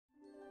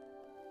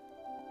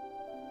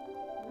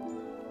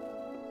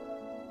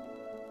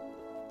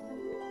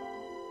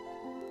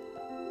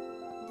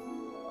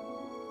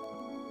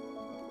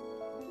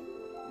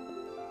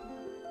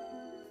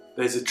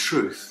There's a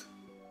truth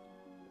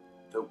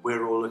that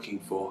we're all looking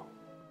for.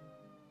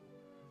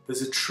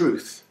 There's a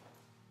truth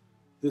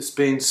that's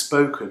being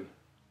spoken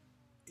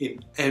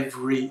in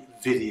every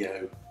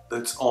video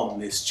that's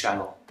on this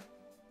channel.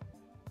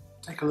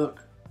 Take a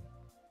look.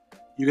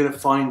 You're going to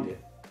find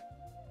it.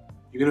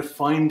 You're going to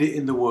find it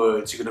in the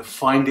words, you're going to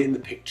find it in the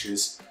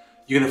pictures,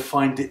 you're going to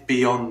find it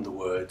beyond the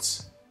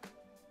words.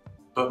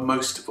 But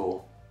most of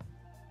all,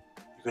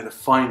 you're going to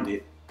find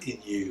it in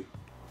you.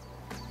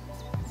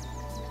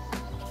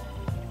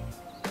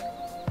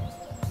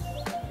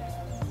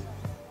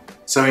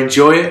 So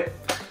enjoy it,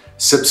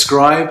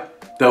 subscribe,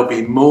 there'll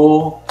be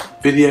more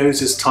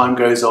videos as time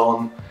goes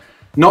on.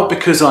 Not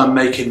because I'm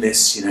making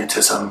this,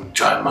 into some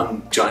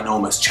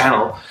ginormous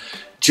channel,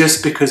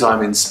 just because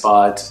I'm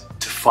inspired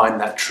to find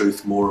that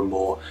truth more and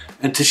more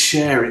and to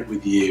share it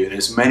with you in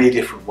as many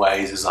different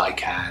ways as I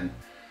can,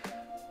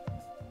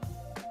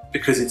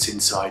 because it's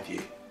inside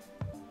you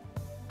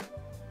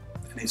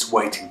and it's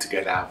waiting to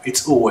get out.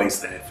 It's always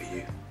there for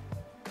you.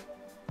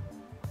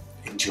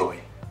 Enjoy.